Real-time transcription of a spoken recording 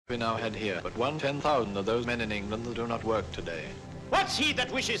we now had here, but 1/10,000 of those men in England that do not work today. What's he that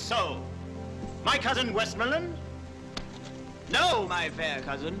wishes so? My cousin Westmoreland? No, my fair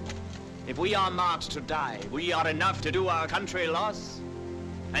cousin. If we are marked to die, we are enough to do our country loss.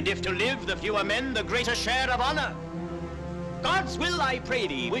 And if to live, the fewer men, the greater share of honor. God's will, I pray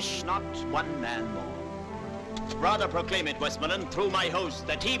thee, wish not one man more. Rather proclaim it, Westmoreland, through my host,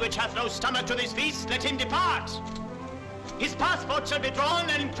 that he which hath no stomach to this feast, let him depart. His passport shall be drawn,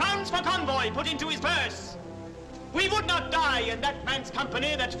 and crowns for convoy put into his purse. We would not die in that man's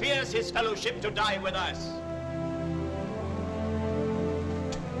company that fears his fellowship to die with us.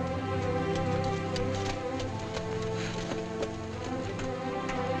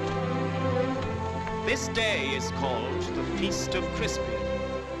 This day is called the Feast of Crispin.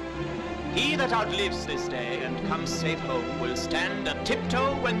 He that outlives this day and comes safe home will stand a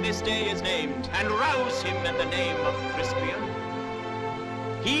tiptoe when this day is named, and rouse him in the name of Crispin.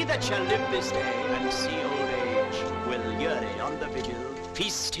 He that shall live this day and see old age will yearly on the vigil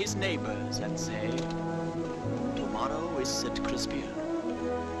feast his neighbors and say, tomorrow is St. Crispin.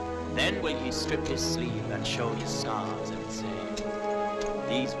 Then will he strip his sleeve and show his scars and say,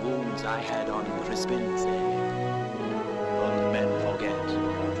 these wounds I had on Crispin's day. Old men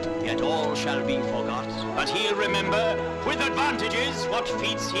forget, yet all shall be forgot. But he'll remember, with advantages, what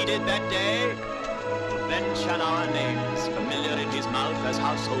feats he did that day. Then shall our names, familiar in his mouth as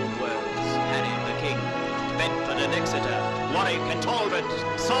household words, Harry the King, Bedford and Exeter, Warwick and Talbot,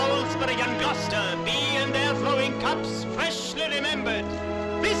 Salisbury and Gloucester, be in their flowing cups freshly remembered.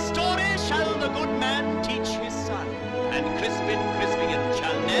 This story shall the good man teach his son, and Crispin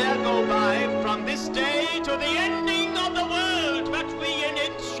shall ne'er go by from this day to the ending of the world, but we in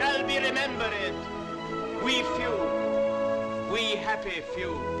it shall be remembered. We few, we happy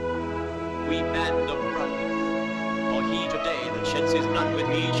few, we band of brothers. For he today that sheds his blood with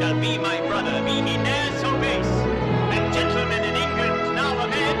me shall be my brother, be he ne'er so base. And gentlemen